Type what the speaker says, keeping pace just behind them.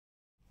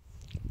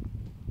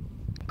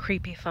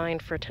creepy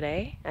find for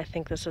today. I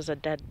think this is a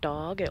dead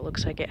dog. It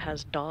looks like it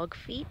has dog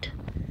feet.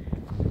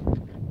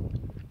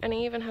 And it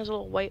even has a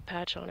little white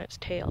patch on its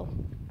tail.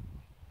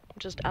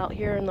 Just out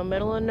here in the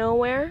middle of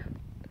nowhere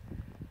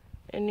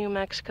in New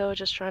Mexico,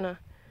 just trying to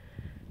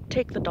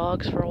take the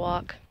dogs for a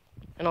walk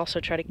and also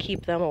try to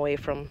keep them away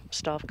from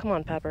stuff. Come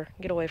on, Pepper,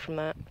 get away from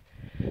that.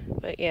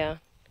 But yeah,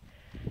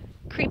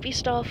 creepy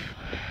stuff.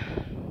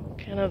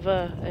 Kind of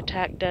a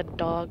attacked dead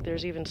dog.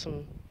 There's even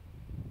some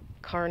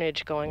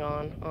carnage going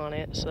on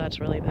it, so that's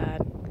really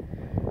bad.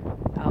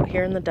 Out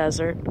here in the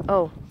desert.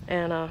 Oh,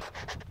 and I'm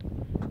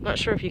not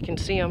sure if you can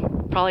see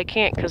them. Probably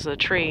can't because of the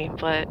tree,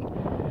 but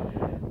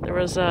there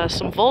was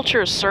some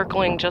vultures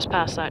circling just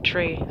past that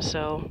tree,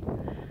 so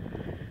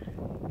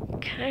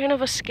kind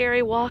of a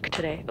scary walk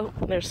today. Oh,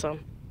 there's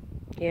some.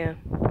 Yeah.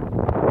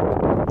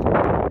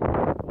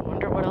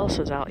 Wonder what else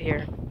is out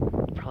here.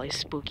 Probably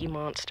spooky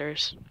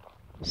monsters.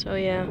 So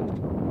yeah.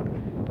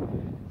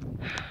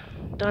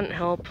 Doesn't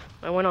help.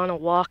 I went on a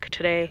walk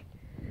today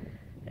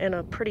in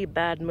a pretty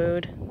bad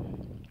mood.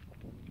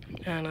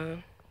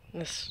 And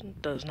this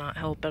does not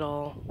help at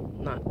all.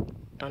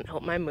 Doesn't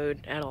help my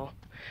mood at all.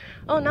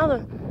 Oh, now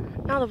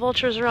the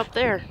vultures are up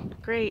there.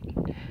 Great.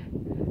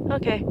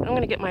 Okay, I'm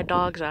gonna get my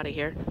dogs out of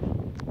here.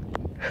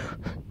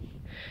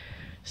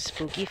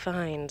 Spooky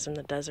finds in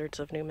the deserts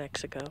of New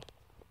Mexico.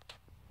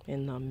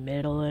 In the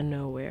middle of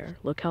nowhere.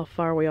 Look how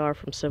far we are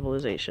from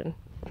civilization.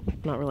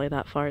 Not really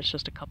that far, it's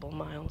just a couple of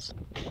miles.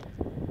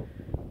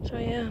 So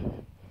yeah.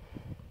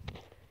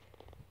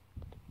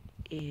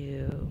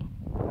 Ew.